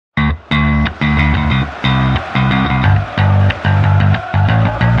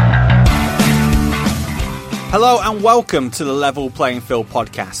Hello and welcome to the Level Playing Field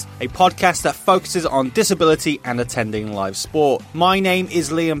podcast, a podcast that focuses on disability and attending live sport. My name is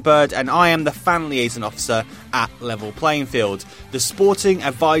Liam Bird and I am the Fan Liaison Officer at Level Playing Field, the sporting,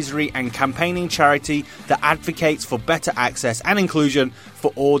 advisory and campaigning charity that advocates for better access and inclusion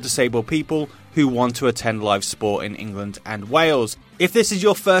for all disabled people who want to attend live sport in England and Wales. If this is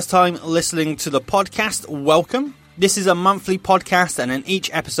your first time listening to the podcast, welcome. This is a monthly podcast, and in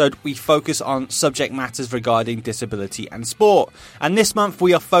each episode we focus on subject matters regarding disability and sport. And this month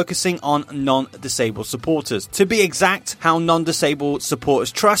we are focusing on non-disabled supporters. To be exact, how non-disabled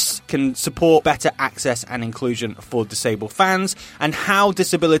supporters trusts can support better access and inclusion for disabled fans, and how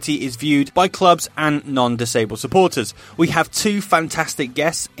disability is viewed by clubs and non-disabled supporters. We have two fantastic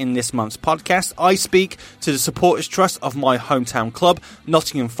guests in this month's podcast. I speak to the Supporters Trust of my hometown club,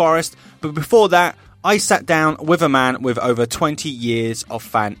 Nottingham Forest, but before that, I sat down with a man with over 20 years of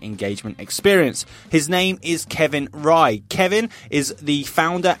fan engagement experience. His name is Kevin Rye. Kevin is the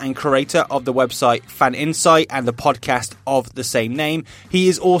founder and creator of the website Fan Insight and the podcast of the same name. He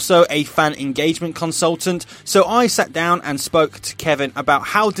is also a fan engagement consultant. So I sat down and spoke to Kevin about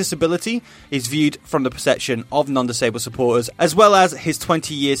how disability is viewed from the perception of non-disabled supporters, as well as his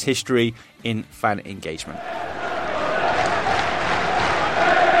 20 years history in fan engagement.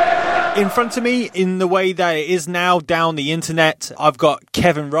 In front of me, in the way that it is now down the internet, I've got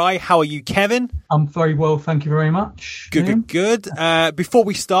Kevin Rye. How are you, Kevin? I'm very well, thank you very much. Good. Before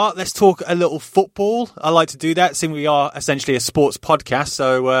we start, let's talk a little football. I like to do that, seeing we are essentially a sports podcast.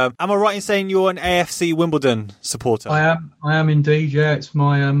 So, am I right in saying you're an AFC Wimbledon supporter? I am indeed. Yeah, it's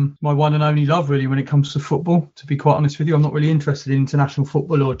my one and only love, really, when it comes to football. To be quite honest with you, I'm not really interested in international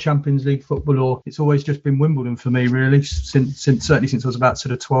football or Champions League football, or it's always just been Wimbledon for me, really, certainly since I was about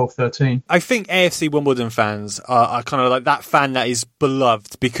sort of 12, 13. I think AFC Wimbledon fans are kind of like that fan that is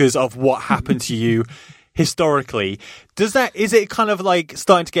beloved because of what happened to you historically. Is it kind of like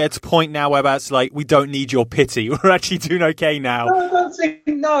starting to get to a point now where it's like, we don't need your pity, we're actually doing okay now?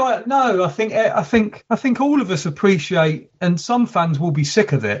 No. I think all of us appreciate, and some fans will be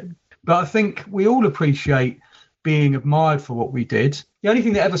sick of it, but I think we all appreciate being admired for what we did. The only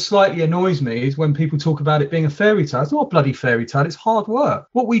thing that ever slightly annoys me is when people talk about it being a fairy tale. It's not a bloody fairy tale, it's hard work.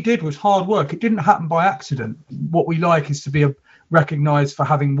 What we did was hard work. It didn't happen by accident. What we like is to be recognised for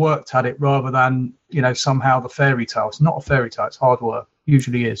having worked at it rather than, somehow the fairy tale. It's not a fairy tale, it's hard work.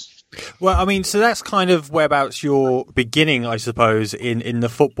 Usually is. Well, I mean, so that's kind of whereabouts your beginning, I suppose, in the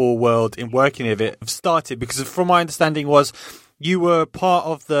football world, in working with it, started, because from my understanding was you were part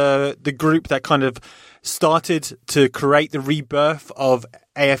of the group that kind of started to create the rebirth of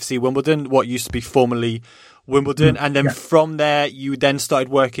AFC Wimbledon, what used to be formerly Wimbledon, and then from there you then started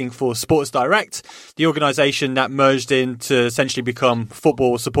working for Sports Direct, the organisation that merged in to essentially become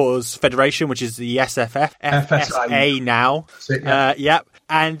Football Supporters Federation, which is the FSA now.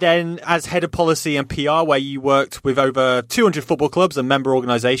 And then as head of policy and PR, where you worked with over 200 football clubs and member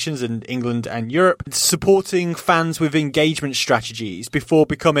organisations in England and Europe, supporting fans with engagement strategies before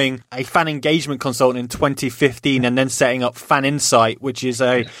becoming a fan engagement consultant in 2015 and then setting up Fan Insight, which is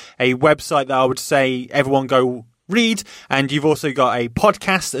a website that I would say everyone go read. And you've also got a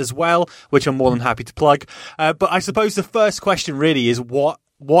podcast as well, which I'm more than happy to plug. But I suppose the first question really is what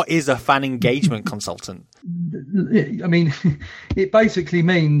is a fan engagement consultant? I mean, it basically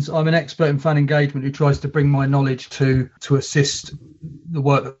means I'm an expert in fan engagement who tries to bring my knowledge to assist the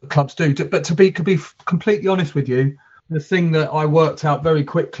work that clubs do. But to be completely honest with you, the thing that I worked out very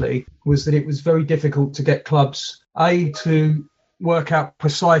quickly was that it was very difficult to get clubs, A, to work out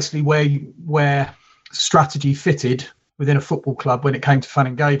precisely where strategy fitted within a football club when it came to fan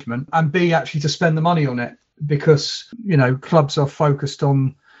engagement, and B, actually to spend the money on it, because, clubs are focused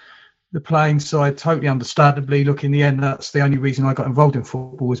on the playing side, totally understandably. Look, in the end, that's the only reason I got involved in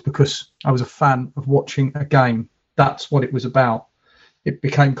football, was because I was a fan of watching a game. That's what it was about. It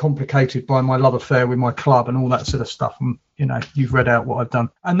became complicated by my love affair with my club and all that sort of stuff. And, you've read out what I've done.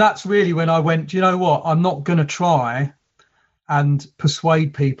 And that's really when I went, do you know what? I'm not going to try and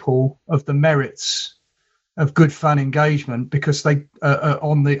persuade people of the merits of good fan engagement because they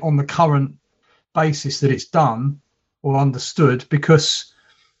on the current basis that it's done or understood, because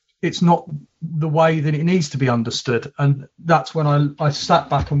it's not the way that it needs to be understood. And that's when I sat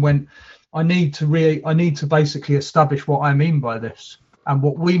back and went, I need to basically establish what I mean by this and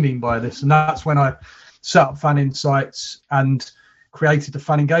what we mean by this. And that's when I set up Fan Insights and created the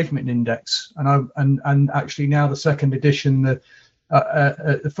Fan Engagement Index. And actually now the second edition,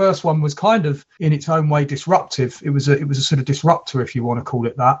 The first one was kind of in its own way disruptive. It was a sort of disruptor, if you want to call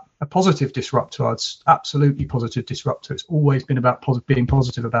it that, a positive disruptor. It's absolutely positive disruptor. It's always been about being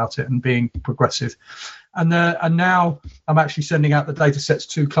positive about it and being progressive. And now I'm actually sending out the data sets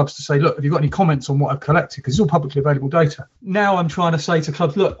to clubs to say, look, have you got any comments on what I've collected? Because it's all publicly available data. Now I'm trying to say to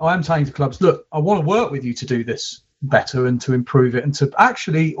clubs, look, I am saying to clubs, look, I want to work with you to do this better and to improve it and to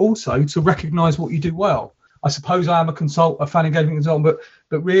actually also to recognise what you do well. I suppose I am a fan engagement consultant,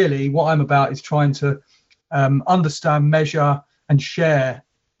 but really what I'm about is trying to understand, measure and share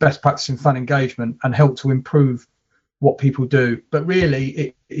best practice in fan engagement and help to improve what people do. But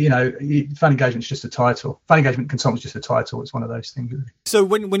really, fan engagement is just a title. Fan engagement consultant is just a title. It's one of those things. Really. So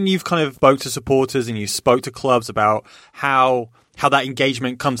when you've kind of spoke to supporters and you spoke to clubs about how that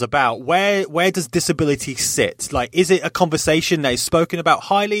engagement comes about, where does disability sit? Like, is it a conversation that is spoken about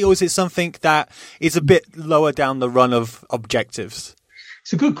highly, or is it something that is a bit lower down the run of objectives?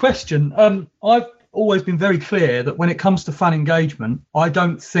 It's a good question. I've always been very clear that when it comes to fan engagement, I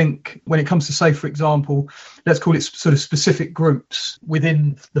don't think when it comes to, say, for example, let's call it sort of specific groups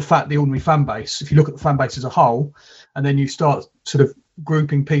within the ordinary fan base. If you look at the fan base as a whole, and then you start sort of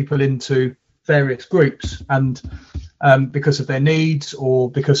grouping people into various groups, and because of their needs or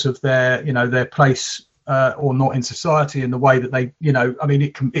because of their place or not in society and the way that they,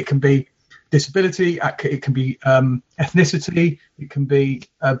 it can be disability, it can be ethnicity, it can be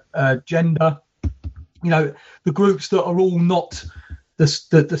gender. The groups that are all not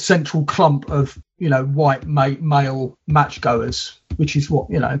the central clump of white male match goers, which is what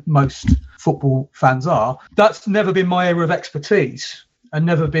most football fans are. That's never been my area of expertise and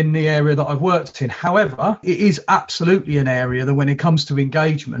never been the area that I've worked in. However, it is absolutely an area that when it comes to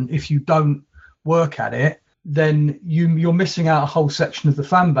engagement, if you don't work at it, then you're missing out a whole section of the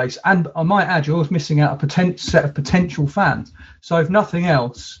fan base. And I might add, you're also missing out a set of potential fans. So if nothing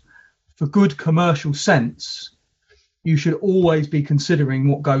else, for good commercial sense, you should always be considering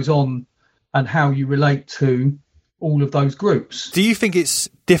what goes on and how you relate to all of those groups. Do you think it's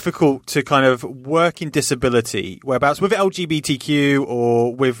difficult to kind of work in disability, whereabouts with LGBTQ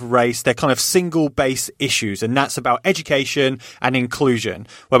or with race, they're kind of single base issues, and that's about education and inclusion,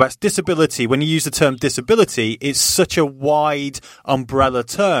 whereabouts disability, when you use the term disability, it's such a wide umbrella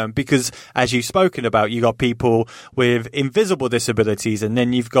term because, as you've spoken about, you got people with invisible disabilities, and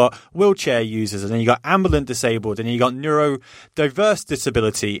then you've got wheelchair users, and then you got ambulant disabled, and then you got neurodiverse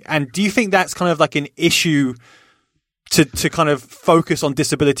disability. And do you think that's kind of like an issue to kind of focus on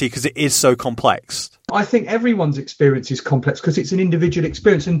disability because it is so complex? I think everyone's experience is complex because it's an individual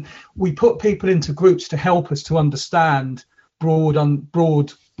experience, and we put people into groups to help us to understand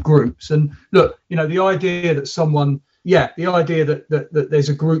broad groups. And look, the idea that there's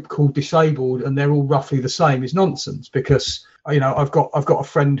a group called disabled and they're all roughly the same is nonsense, because I've got a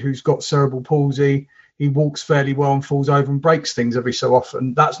friend who's got cerebral palsy. He walks fairly well and falls over and breaks things every so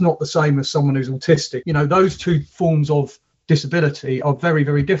often. That's not the same as someone who's autistic. Those two forms of disability are very,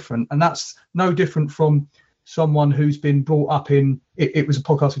 very different. And that's no different from someone who's been brought up in, it was a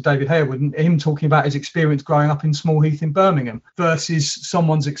podcast with David Harewood, and him talking about his experience growing up in Small Heath in Birmingham versus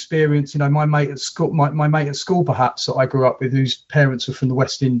someone's experience, my mate at school perhaps that I grew up with, whose parents were from the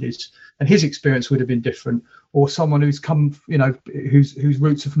West Indies, and his experience would have been different, or someone who's come, whose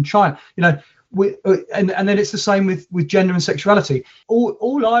roots are from China, and then it's the same with gender and sexuality.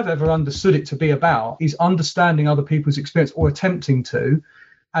 All I've ever understood it to be about is understanding other people's experience, or attempting to.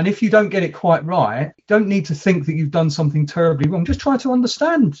 And if you don't get it quite right, you don't need to think that you've done something terribly wrong. Just try to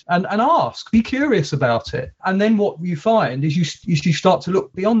understand and ask. Be curious about it. And then what you find is you start to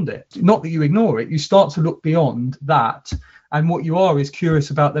look beyond it. Not that you ignore it. You start to look beyond that. And what you are is curious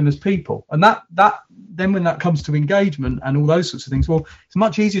about them as people. And that then when that comes to engagement and all those sorts of things, well, it's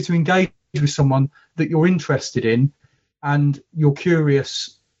much easier to engage with someone that you're interested in and you're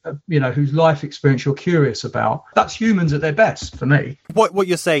curious, whose life experience you're curious about. That's humans at their best for me. What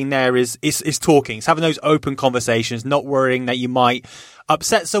you're saying there is talking. It's having those open conversations, not worrying that you might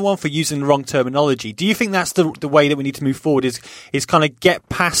upset someone for using the wrong terminology. Do you think that's the way that we need to move forward, is kind of get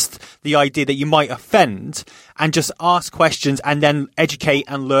past the idea that you might offend and just ask questions and then educate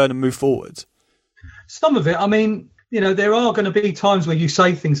and learn and move forward? Some of it, there are going to be times where you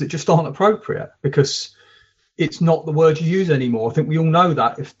say things that just aren't appropriate because it's not the word you use anymore. I think we all know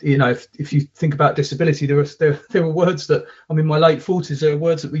that. If you think about disability, there are words that, I'm in my late 40s, there are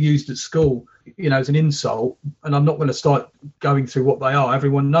words that we used at school, as an insult, and I'm not going to start going through what they are.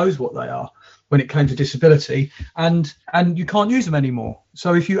 Everyone knows what they are when it came to disability, and you can't use them anymore.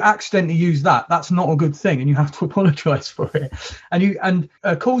 So if you accidentally use that, that's not a good thing, and you have to apologise for it. And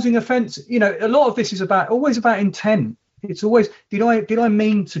causing offence, a lot of this is always about intent. It's always, did I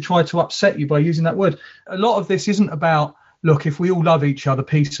mean to try to upset you by using that word? A lot of this isn't about, look, if we all love each other,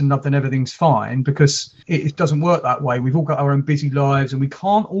 peace and love, then everything's fine, because it doesn't work that way. We've all got our own busy lives, and we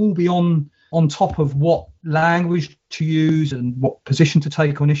can't all be on top of what language to use and what position to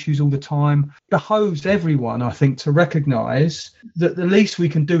take on issues all the time. It behoves everyone, I think, to recognise that the least we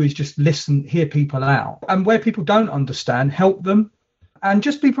can do is just listen, hear people out, and where people don't understand, help them. And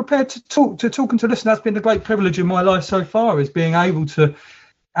just be prepared to talk and to listen. That's been the great privilege of my life so far, is being able to,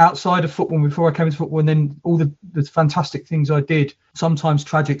 outside of football, before I came into football, and then all the fantastic things I did, sometimes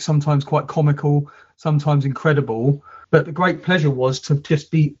tragic, sometimes quite comical, sometimes incredible. But the great pleasure was to just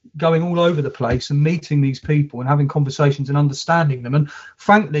be going all over the place and meeting these people and having conversations and understanding them. And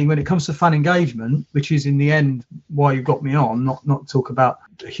frankly, when it comes to fan engagement, which is in the end why you got me on, not talk about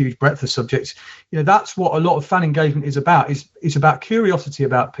a huge breadth of subjects, that's what a lot of fan engagement is about. It's about curiosity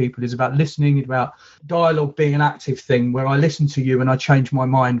about people, it's about listening, it's about dialogue being an active thing where I listen to you and I change my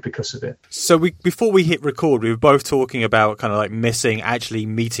mind because of it. So before we hit record, we were both talking about kind of like missing actually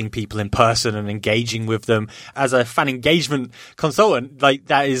meeting people in person and engaging with them. As a fan engagement consultant, like,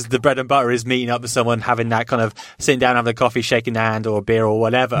 that is the bread and butter, is meeting up with someone, having that kind of sitting down, having a coffee, shaking their hand or a beer or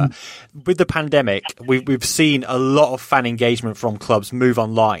whatever. With the pandemic, we've seen a lot of fan engagement from clubs move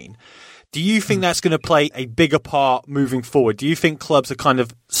online. Do you think that's going to play a bigger part moving forward? Do you think clubs are kind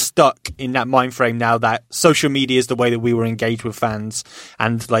of stuck in that mind frame now that social media is the way that we were engaged with fans,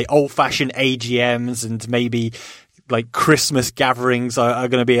 and like old-fashioned AGMs and maybe like Christmas gatherings are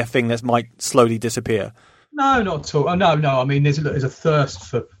going to be a thing that might slowly disappear? No, not at all. Oh, no. I mean, there's a thirst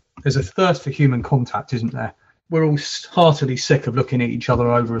for human contact, isn't there? We're all heartily sick of looking at each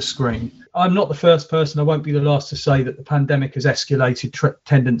other over a screen. I'm not the first person, I won't be the last to say that the pandemic has escalated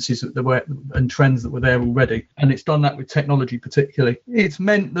tendencies that there were and trends that were there already. And it's done that with technology particularly. It's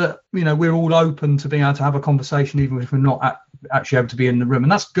meant that, we're all open to being able to have a conversation even if we're not actually able to be in the room.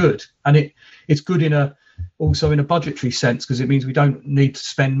 And that's good. And it's good also in a budgetary sense, because it means we don't need to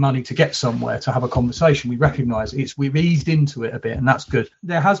spend money to get somewhere to have a conversation. We recognise we've eased into it a bit, and that's good.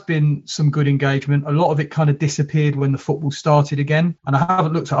 There has been some good engagement. A lot of it kind of disappeared when the football started again, and I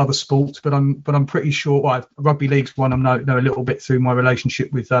haven't looked at other sports, but I'm pretty sure. Rugby league's one I know a little bit through my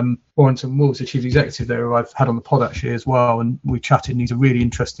relationship with Warrington Wolves, the chief executive there, who I've had on the pod actually as well, and we chatted, and he's a really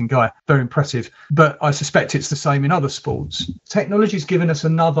interesting guy, very impressive. But I suspect it's the same in other sports. Technology's given us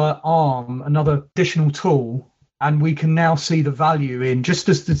another arm, another additional tool. And we can now see the value in, just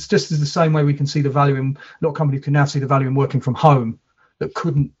as the same way we can see the value in, a lot of companies can now see the value in working from home that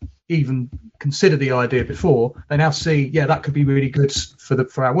couldn't even consider the idea before. They now see, that could be really good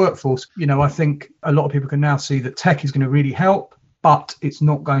for our workforce. I think a lot of people can now see that tech is going to really help, but it's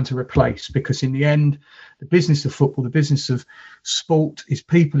not going to replace, because in the end, the business of football, the business of sport is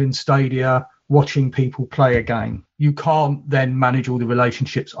people in stadia watching people play a game. You can't then manage all the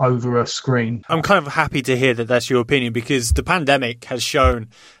relationships over a screen. I'm kind of happy to hear that that's your opinion, because the pandemic has shown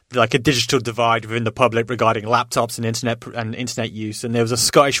like a digital divide within the public regarding laptops and internet use. And there was a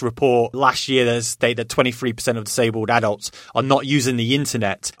Scottish report last year that stated that 23% of disabled adults are not using the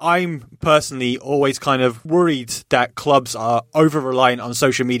internet. I'm personally always kind of worried that clubs are over-reliant on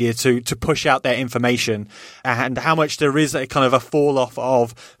social media to push out their information, and how much there is a kind of a fall-off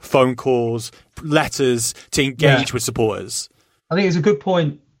of phone calls, letters to engage with supporters. I think it's a good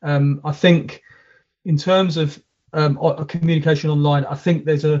point. I think in terms of communication online, I think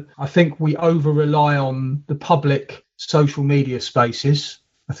we over rely on the public social media spaces.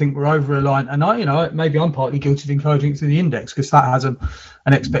 I think we're over reliant, and maybe I'm partly guilty of encouraging it through the index, because that has an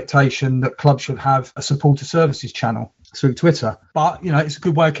expectation that clubs should have a supporter services channel through Twitter. But it's a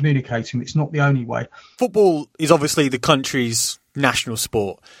good way of communicating. It's not the only way. Football is obviously the country's national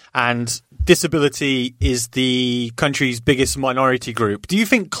sport, and disability is the country's biggest minority group. Do you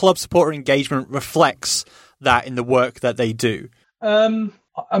think club supporter engagement reflects that in the work that they do?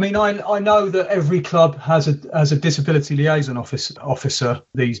 I know that every club has a disability liaison officer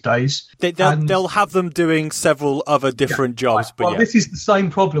these days. They'll have them doing several other different jobs. But this is the same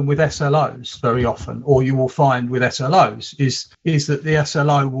problem with SLOs very often, or you will find with SLOs is that the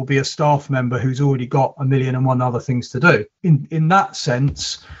SLO will be a staff member who's already got 1,000,001 other things to do. In that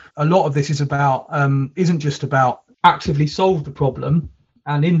sense, a lot of this is about isn't just about actively solve the problem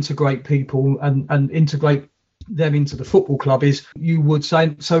and integrate people and integrate them into the football club. Is you would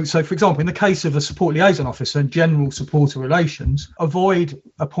say so for example, in the case of a support liaison officer and general supporter relations, avoid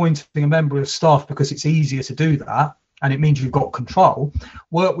appointing a member of staff because it's easier to do that and it means you've got control.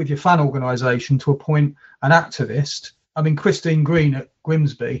 Work with your fan organisation to appoint an activist. Christine Green at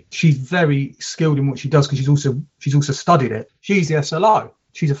Grimsby, she's very skilled in what she does because she's also studied it. She's the SLO.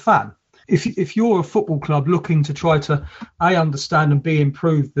 She's a fan. if you're a football club looking to try to understand and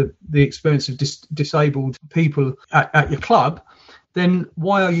improve the experience of disabled people at your club, then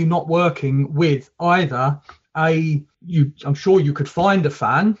why are you not working with either I'm sure you could find a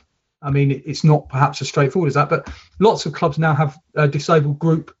fan. I mean, it's not perhaps as straightforward as that, but lots of clubs now have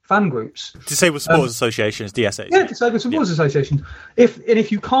disabled fan groups. Disabled Supporters Associations, DSAs. Yeah, Disabled Supporters Associations.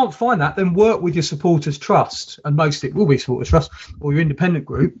 If you can't find that, then work with your supporters trust, and most it will be supporters trust or your independent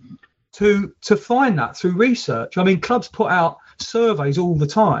group, to find that through research. I mean, clubs put out surveys all the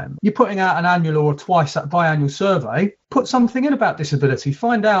time. You're putting out an annual or twice that biannual survey. Put something in about disability.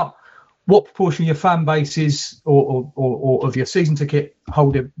 Find out what proportion of your fan base is or of your season ticket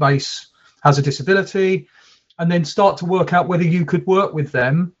holder base has a disability, and then start to work out whether you could work with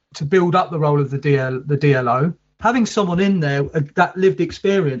them to build up the role of the DLO. Having someone in there, that lived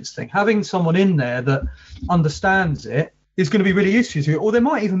experience thing, having someone in there that understands it is going to be really useful to you. Or there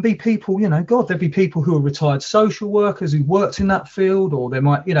might even be people, there'd be people who are retired social workers who worked in that field, or there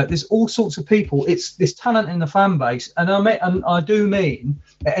might, there's all sorts of people. It's this talent in the fan base. And I do mean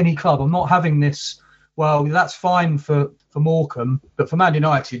at any club, I'm not having this, well, that's fine for Morecambe, but for Man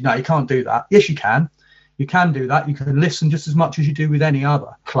United, no, you can't do that. Yes, you can. You can do that. You can listen just as much as you do with any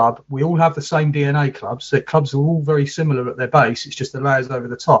other club. We all have the same DNA clubs. The clubs are all very similar at their base. It's just the layers over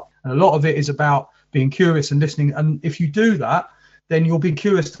the top. And a lot of it is about being curious and listening. And if you do that, then you'll be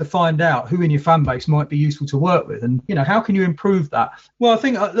curious to find out who in your fan base might be useful to work with. And, how can you improve that? Well, I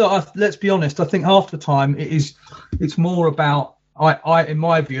think, let's be honest, I think half the time it's more about, in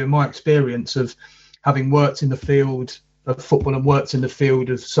my view, in my experience of having worked in the field of football and worked in the field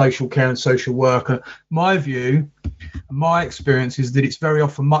of social care and social work, my view, my experience is that it's very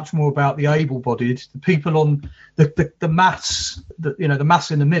often much more about the able-bodied, the people on the mass, the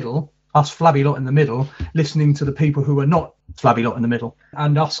mass in the middle, us flabby lot in the middle, listening to the people who are not flabby lot in the middle,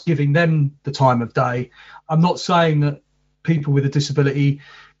 and us giving them the time of day. I'm not saying that people with a disability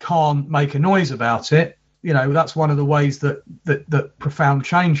can't make a noise about it. That's one of the ways that profound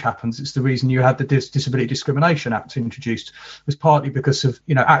change happens. It's the reason you had the Disability Discrimination Act introduced, was partly because of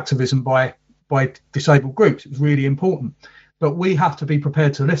activism by disabled groups. It was really important. But we have to be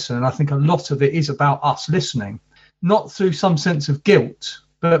prepared to listen, and I think a lot of it is about us listening, not through some sense of guilt,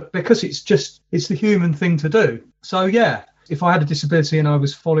 but because it's the human thing to do. So, yeah, if I had a disability and I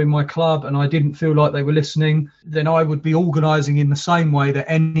was following my club and I didn't feel like they were listening, then I would be organising in the same way that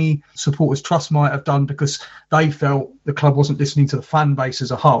any supporters trust might have done, because they felt the club wasn't listening to the fan base as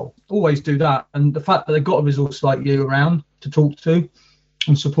a whole. Always do that. And the fact that they've got a resource like you around to talk to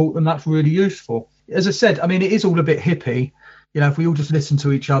and support them, that's really useful. As I said, I mean, it is all a bit hippie. If we all just listen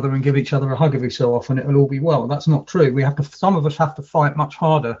to each other and give each other a hug every so often, it'll all be well. That's not true. Some of us have to fight much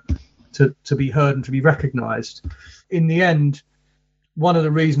harder to be heard and to be recognised. In the end, one of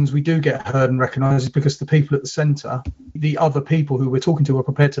the reasons we do get heard and recognised is because the people at the centre, the other people who we're talking to, are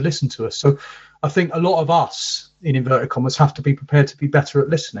prepared to listen to us. So I think a lot of us, in inverted commas, have to be prepared to be better at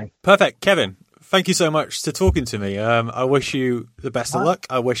listening. Perfect. Kevin, thank you so much for talking to me. I wish you the best of luck.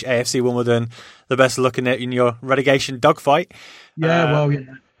 I wish AFC Wimbledon the best of luck in your relegation dogfight. Yeah,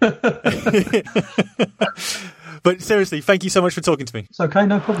 But seriously, thank you so much for talking to me. It's okay,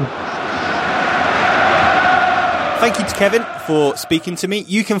 no problem. Thank you to Kevin for speaking to me.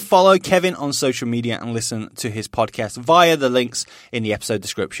 You can follow Kevin on social media and listen to his podcast via the links in the episode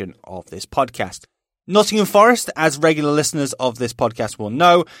description of this podcast. Nottingham Forest, as regular listeners of this podcast will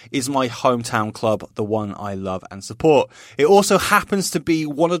know, is my hometown club, the one I love and support. It also happens to be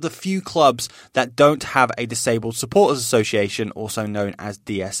one of the few clubs that don't have a Disabled Supporters Association, also known as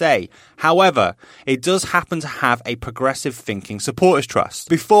DSA. However, it does happen to have a progressive thinking supporters trust.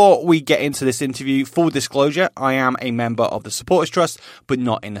 Before we get into this interview, full disclosure, I am a member of the supporters trust, but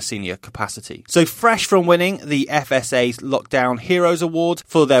not in a senior capacity. So fresh from winning the FSA's Lockdown Heroes Award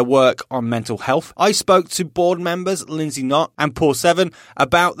for their work on mental health, I spoke to board members Lindsay Knott and Paul Seven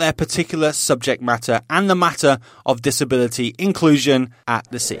about their particular subject matter and the matter of disability inclusion at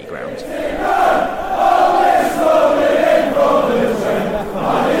the City Ground.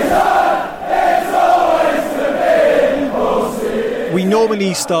 We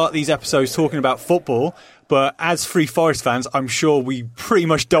normally start these episodes talking about football, but as Free Forest fans, I'm sure we pretty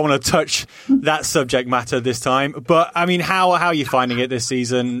much don't want to touch that subject matter this time. But, I mean, how are you finding it this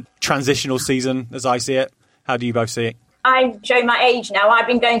season? Transitional season, as I see it. How do you both see it? I'm showing my age now. I've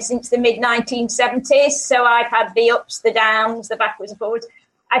been going since the mid-1970s, so I've had the ups, the downs, the backwards and forwards.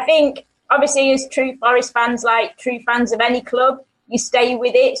 I think, obviously, as true Forest fans, like true fans of any club, you stay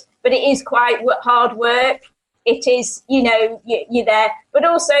with it, but it is quite hard work. It is, you're there. But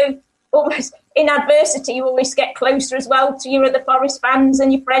also, almost in adversity, you always get closer as well to your other Forest fans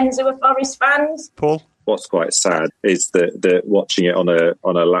and your friends who are Forest fans. Paul? What's quite sad is that watching it on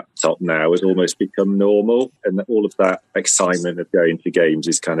a laptop now has almost become normal, and all of that excitement of going to games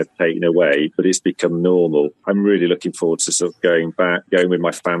is kind of taken away, but it's become normal. I'm really looking forward to sort of going with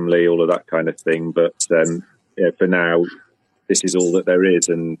my family, all of that kind of thing. But for now, this is all that there is,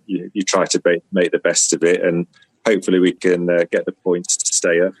 and you try to make the best of it, and hopefully we can get the points to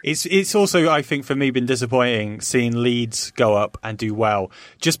stay up. It's also, I think, for me, been disappointing seeing Leeds go up and do well,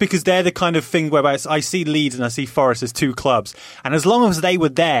 just because they're the kind of thing whereby I see Leeds and I see Forest as two clubs, and as long as they were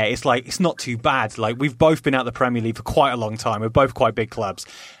there, it's like, it's not too bad. Like, we've both been out the Premier League for quite a long time. We're both quite big clubs,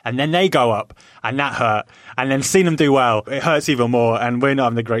 and then they go up and that hurt, and then seeing them do well, it hurts even more, and we're not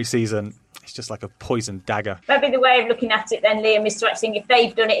having a great season. It's just like a poison dagger. Maybe the way of looking at it then, Liam, is to actually think if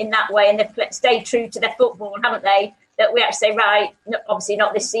they've done it in that way and they've stayed true to their football, haven't they, that we actually say, right, obviously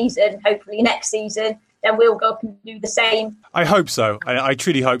not this season, hopefully next season, then we'll go up and do the same. I hope so. I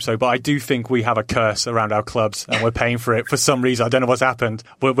truly hope so. But I do think we have a curse around our clubs and we're paying for it for some reason. I don't know what's happened.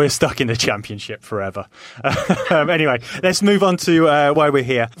 We're stuck in the Championship forever. Anyway, let's move on to why we're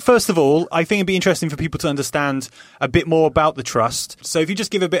here. First of all, I think it'd be interesting for people to understand a bit more about the Trust. So if you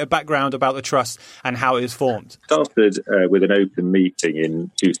just give a bit of background about the Trust and how it is formed. Started with an open meeting in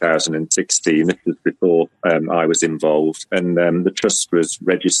 2016. This was before I was involved. And the Trust was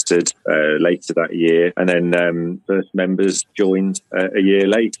registered later that year. And then first members joined a year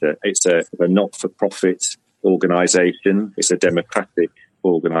later. It's a not-for-profit organisation. It's a democratic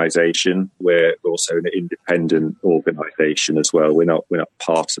organisation. We're also an independent organisation as well. We're not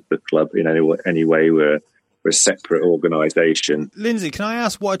part of the club in any way. We're a separate organisation. Lindsay, can I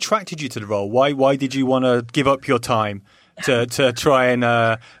ask what attracted you to the role? Why did you want to give up your time to try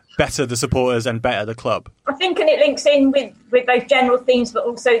and better the supporters and better the club? I think, and it links in with both general themes, but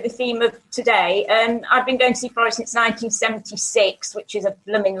also the theme of today. I've been going to see Forest since 1976, which is a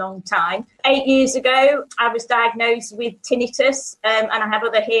blooming long time. 8 years ago, I was diagnosed with tinnitus, and I have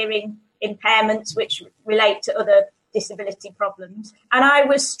other hearing impairments which relate to other disability problems. And I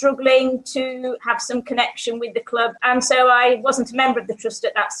was struggling to have some connection with the club. And so I wasn't a member of the Trust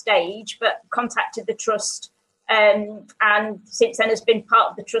at that stage, but contacted the Trust. And since then has been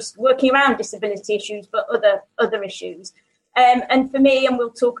part of the Trust working around disability issues, but other issues. And for me, and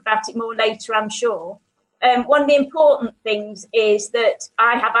we'll talk about it more later, I'm sure, one of the important things is that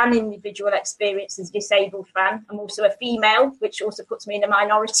I have an individual experience as a disabled fan. I'm also a female, which also puts me in a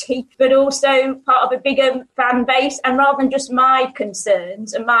minority, but also part of a bigger fan base. And rather than just my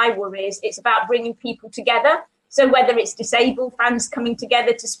concerns and my worries, it's about bringing people together. So whether it's disabled fans coming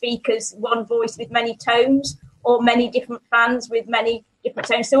together to speak as one voice with many tones, or many different fans with many different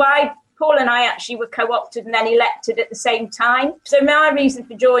tones. So Paul and I actually were co-opted and then elected at the same time. So my reason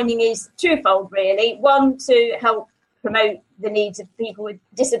for joining is twofold, really. One, to help promote the needs of people with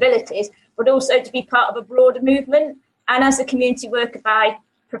disabilities, but also to be part of a broader movement. And as a community worker by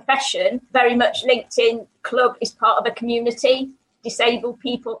profession, very much LinkedIn Club is part of a community. Disabled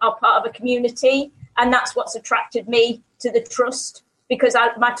people are part of a community. And that's what's attracted me to the Trust, because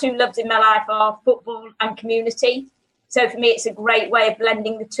my two loves in my life are football and community. So for me, it's a great way of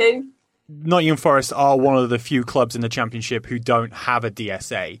blending the two. Nottingham Forest are one of the few clubs in the Championship who don't have a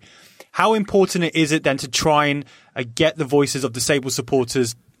DSA. How important is it then to try and get the voices of disabled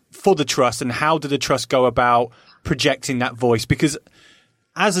supporters for the Trust, and how do the Trust go about projecting that voice? Because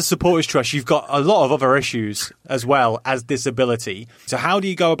as a supporters trust, you've got a lot of other issues as well as disability. So how do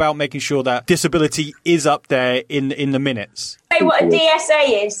you go about making sure that disability is up there in the minutes? Say what a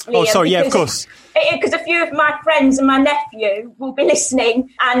DSA is, Liam. Oh, sorry, yeah, of course. Because a few of my friends and my nephew will be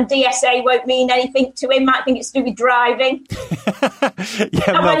listening, and DSA won't mean anything to him. Might think it's to do with driving.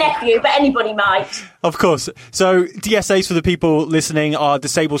 My nephew, but anybody might. Of course. So DSAs, for the people listening, are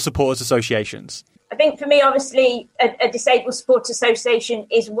Disabled Supporters Associations. I think for me, obviously, a disabled supporters association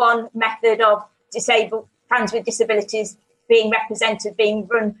is one method of disabled fans with disabilities being represented, being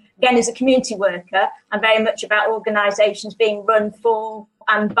run, again, as a community worker, and very much about organisations being run for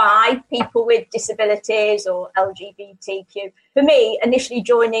and by people with disabilities or LGBTQ. For me, initially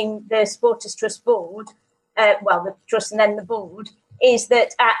joining the Supporters Trust board, the Trust and then the board, is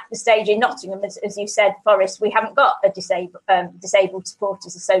that at the stage in Nottingham, as you said, Forest, we haven't got a disabled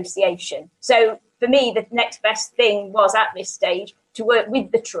supporters association. So for me, the next best thing was at this stage to work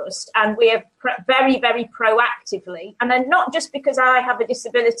with the Trust, and we are very, very proactively, and then not just because I have a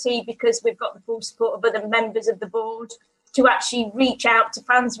disability, because we've got the full support of other members of the board, to actually reach out to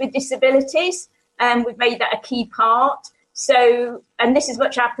fans with disabilities, and we've made that a key part. So, and this is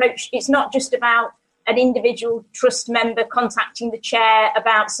much our approach. It's not just about an individual trust member contacting the chair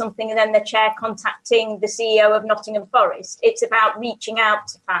about something and then the chair contacting the CEO of Nottingham Forest. It's about reaching out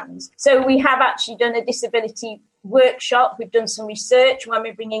to fans. So we have actually done a disability workshop. We've done some research when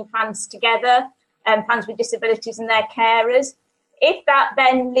we're bringing fans together, fans with disabilities and their carers. If that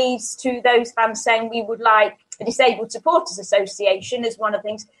then leads to those fans saying we would like a Disabled Supporters Association as one of the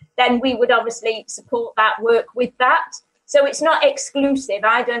things, then we would obviously support that, work with that. So it's not exclusive.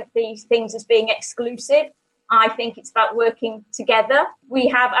 I don't see things as being exclusive. I think it's about working together. We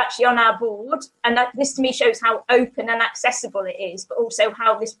have actually on our board, and this to me shows how open and accessible it is, but also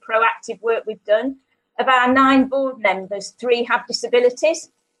how this proactive work we've done. Of our 9 board members, 3 have disabilities,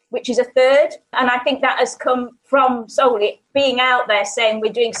 which is a third. And I think that has come from solely being out there saying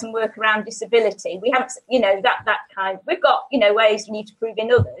we're doing some work around disability. We haven't, that kind. We've got, ways we need to prove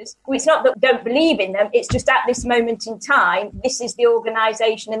in others. It's not that we don't believe in them. It's just at this moment in time, this is the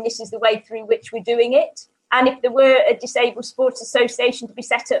organisation and this is the way through which we're doing it. And if there were a Disabled Sports Association to be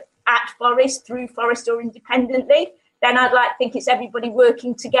set up at Forest, through Forest or independently, then I'd like to think it's everybody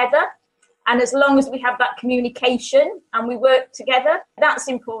working together. And as long as we have that communication and we work together, that's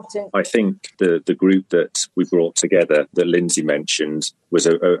important. I think the group that we brought together, that Lindsay mentioned, was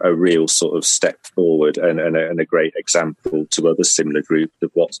a real sort of step forward and a great example to other similar groups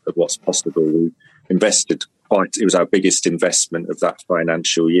of what's possible. We invested it was our biggest investment of that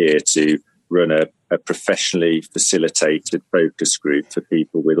financial year to run a professionally facilitated focus group for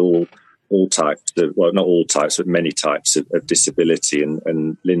people with all types of, well, not all types, but many types of disability.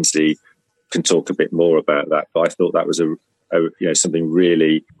 And Lindsay can talk a bit more about that, but I thought that was something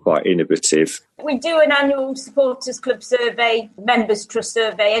really quite innovative. We do an annual Supporters Club survey, members trust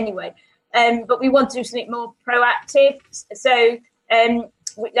survey anyway, but we want to do something more proactive. So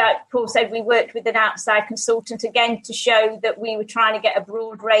like Paul said, we worked with an outside consultant again to show that we were trying to get a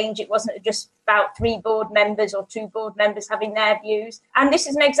broad range. It wasn't just about 3 board members or 2 board members having their views. And this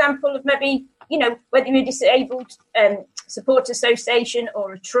is an example of maybe, whether you're a Disabled Support Association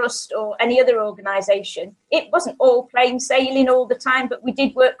or a trust or any other organisation, it wasn't all plain sailing all the time, but we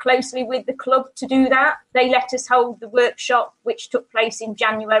did work closely with the club to do that. They let us hold the workshop, which took place in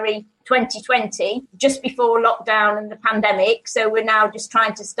January 2020, just before lockdown and the pandemic. So we're now just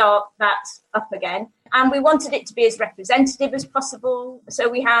trying to start that up again. And we wanted it to be as representative as possible. So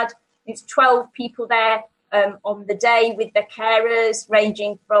we had 12 people there on the day with their carers,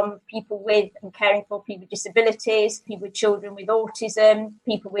 ranging from people with and caring for people with disabilities, people with children with autism,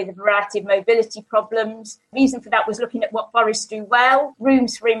 people with a variety of mobility problems. The reason for that was looking at what Forest do well,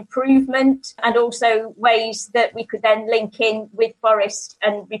 rooms for improvement, and also ways that we could then link in with Forest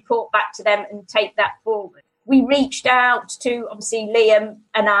and report back to them and take that forward. We reached out to, obviously, Liam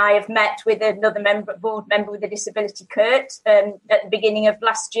and I have met with another board member with a disability, Kurt, at the beginning of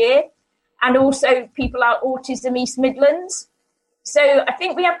last year. And also people out Autism East Midlands. So I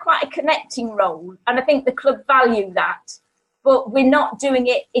think we have quite a connecting role, and I think the club value that. But we're not doing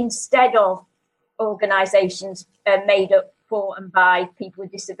it instead of organisations made up for and by people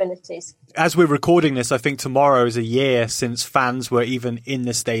with disabilities. As we're recording this, I think tomorrow is a year since fans were even in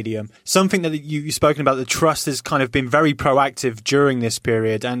the stadium. Something that you've spoken about, the Trust has kind of been very proactive during this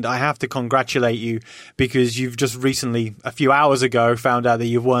period, and I have to congratulate you because you've just recently, a few hours ago, found out that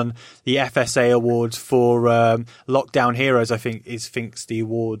you've won the FSA Awards for Lockdown Heroes, I think's the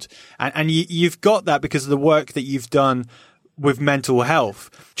award. And you've got that because of the work that you've done with mental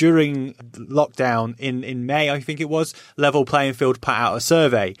health. During lockdown in May, I think it was, Level Playing Field put out a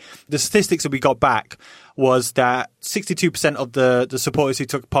survey. The statistics that we got back was that 62% of the supporters who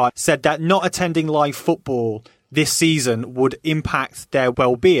took part said that not attending live football this season would impact their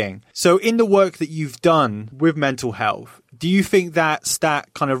well-being. So in the work that you've done with mental health, do you think that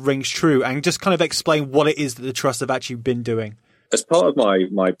stat kind of rings true? And just kind of explain what it is that the Trust have actually been doing. As part of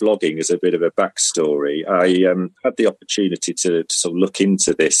my blogging, as a bit of a backstory, I had the opportunity to sort of look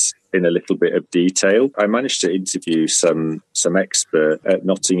into this in a little bit of detail. I managed to interview some expert at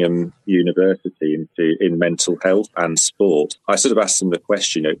Nottingham University in mental health and sport. I sort of asked them the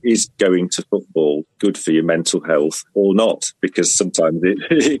question, is going to football good for your mental health or not? Because sometimes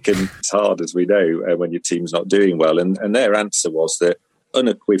it's hard, as we know, when your team's not doing well. And their answer was that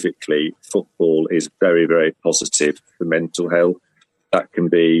unequivocally, football is very, very positive for mental health. That can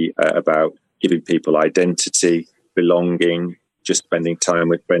be about giving people identity, belonging, just spending time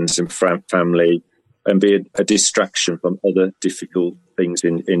with friends and family, and be a distraction from other difficult things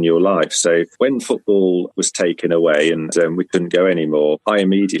in your life. So when football was taken away and we couldn't go anymore, I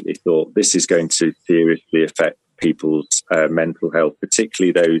immediately thought this is going to seriously affect people's mental health,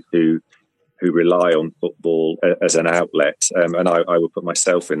 particularly those who who rely on football as an outlet. And I would put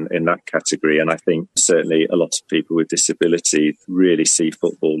myself in that category. And I think certainly a lot of people with disability really see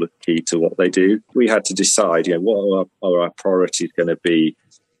football as key to what they do. We had to decide, what are our priorities going to be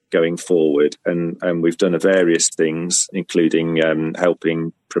going forward? And we've done various things, including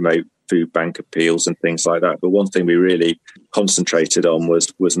helping promote food bank appeals and things like that. But one thing we really concentrated on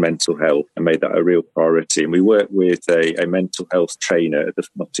was mental health and made that a real priority. And we worked with a mental health trainer at the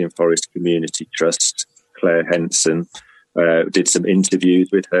Nottingham Forest Community Trust, Claire Henson, did some interviews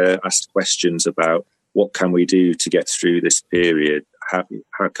with her, asked questions about what can we do to get through this period?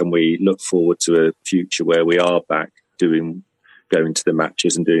 How can we look forward to a future where we are back going to the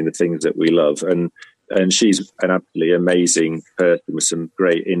matches and doing the things that we love? And she's an absolutely amazing person with some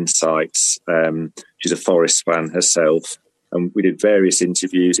great insights. She's a Forest fan herself. And we did various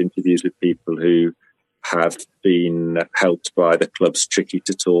interviews with people who have been helped by the club's Tricky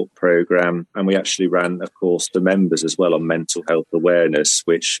to Talk programme. And we actually ran a course for members as well on mental health awareness,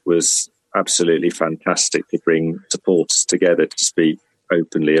 which was absolutely fantastic to bring supporters together to speak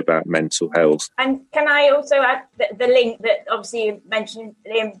openly about mental health. And can I also add the link that obviously you mentioned,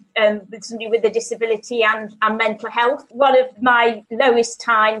 Liam, with somebody with a disability and mental health? One of my lowest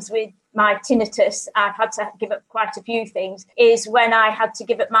times with my tinnitus, I've had to give up quite a few things, is when I had to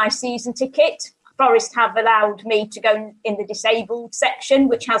give up my season ticket. Forest have allowed me to go in the disabled section,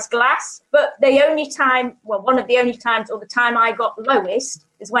 which has glass. But one of the only times, or the time I got lowest,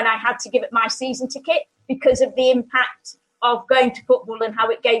 is when I had to give up my season ticket because of the impact of going to football and how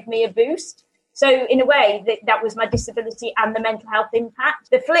it gave me a boost. So in a way, that was my disability and the mental health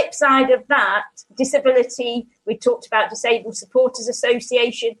impact. The flip side of that, disability, we talked about Disabled Supporters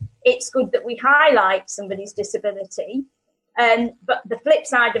Association. It's good that we highlight somebody's disability. But the flip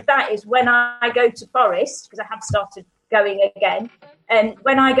side of that is when I go to Forest, because I have started going again, and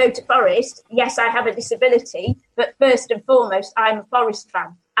when I go to Forest, yes, I have a disability, but first and foremost, I'm a Forest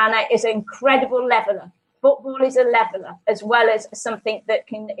fan. And it is an incredible leveller. Football is a leveller as well as something that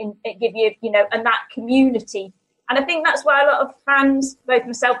can give you, and that community. And I think that's why a lot of fans, both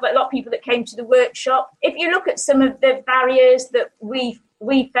myself, but a lot of people that came to the workshop, if you look at some of the barriers that we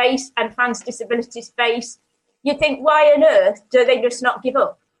face and fans with disabilities face, you think, why on earth do they just not give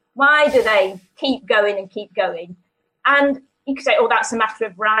up? Why do they keep going and keep going? And you could say, that's a matter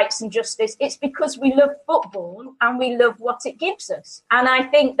of rights and justice. It's because we love football and we love what it gives us. And I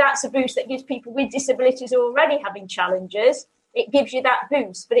think that's a boost that gives people with disabilities who are already having challenges. It gives you that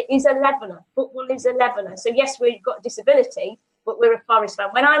boost, but it is a leveller. Football is a leveller. So yes, we've got a disability, but we're a Forest fan.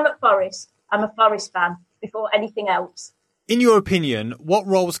 When I'm at Forest, I'm a Forest fan before anything else. In your opinion, what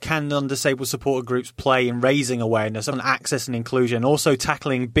roles can non-disabled supporter groups play in raising awareness on access and inclusion, and also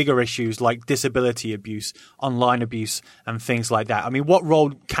tackling bigger issues like disability abuse, online abuse, and things like that? I mean, what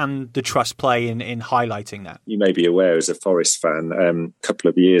role can the Trust play in highlighting that? You may be aware, as a Forest fan, a couple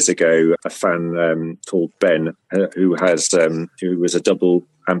of years ago, a fan called Ben, who was a double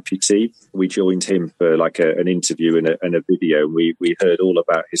amputee. We joined him for an interview and a video. We heard all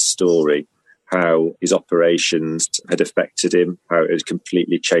about his story, how his operations had affected him, how it had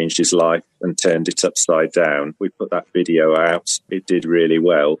completely changed his life and turned it upside down. We put that video out. It did really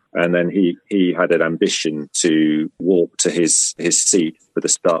well. And then he had an ambition to walk to his seat for the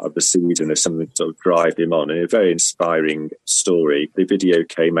start of the season as something to sort of drive him on. And a very inspiring story. The video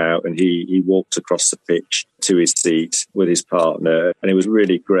came out and he walked across the pitch to his seat with his partner. And it was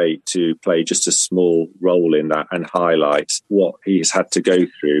really great to play just a small role in that and highlight what he's had to go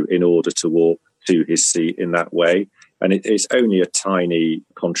through in order to walk to his seat in that way. And it's only a tiny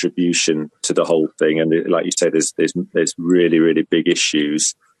contribution to the whole thing. And like you say, there's really, really big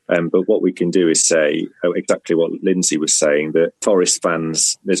issues. But what we can do is say exactly what Lindsay was saying, that Forest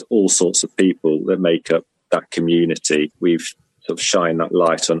fans, there's all sorts of people that make up that community. We've sort of shined that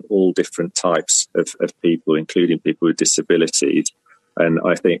light on all different types of people, including people with disabilities. And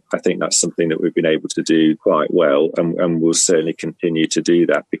I think that's something that we've been able to do quite well, and we'll certainly continue to do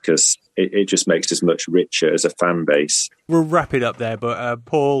that because it just makes us much richer as a fan base. We'll wrap it up there, but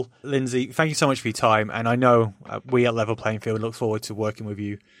Paul, Lindsay, thank you so much for your time, and I know we at Level Playing Field look forward to working with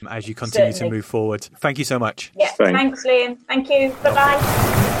you as you continue to move forward. Thank you so much. Yeah, thanks Liam. Thank you. Bye-bye.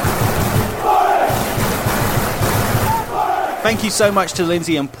 Thank you so much to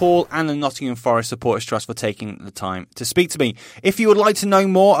Lindsay and Paul and the Nottingham Forest Supporters Trust for taking the time to speak to me. If you would like to know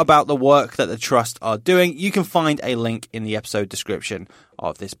more about the work that the Trust are doing, you can find a link in the episode description.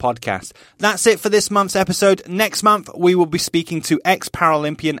 of this podcast. That's it for this month's episode. Next month, we will be speaking to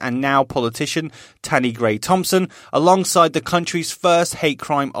ex-Paralympian and now politician Tanni Grey-Thompson, alongside the country's first hate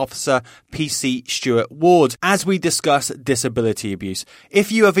crime officer, PC Stuart Ward, as we discuss disability abuse.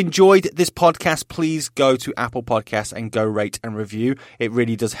 If you have enjoyed this podcast, please go to Apple Podcasts and go rate and review. It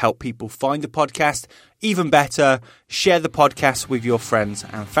really does help people find the podcast. Even better, share the podcast with your friends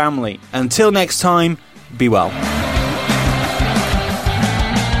and family. Until next time, be well.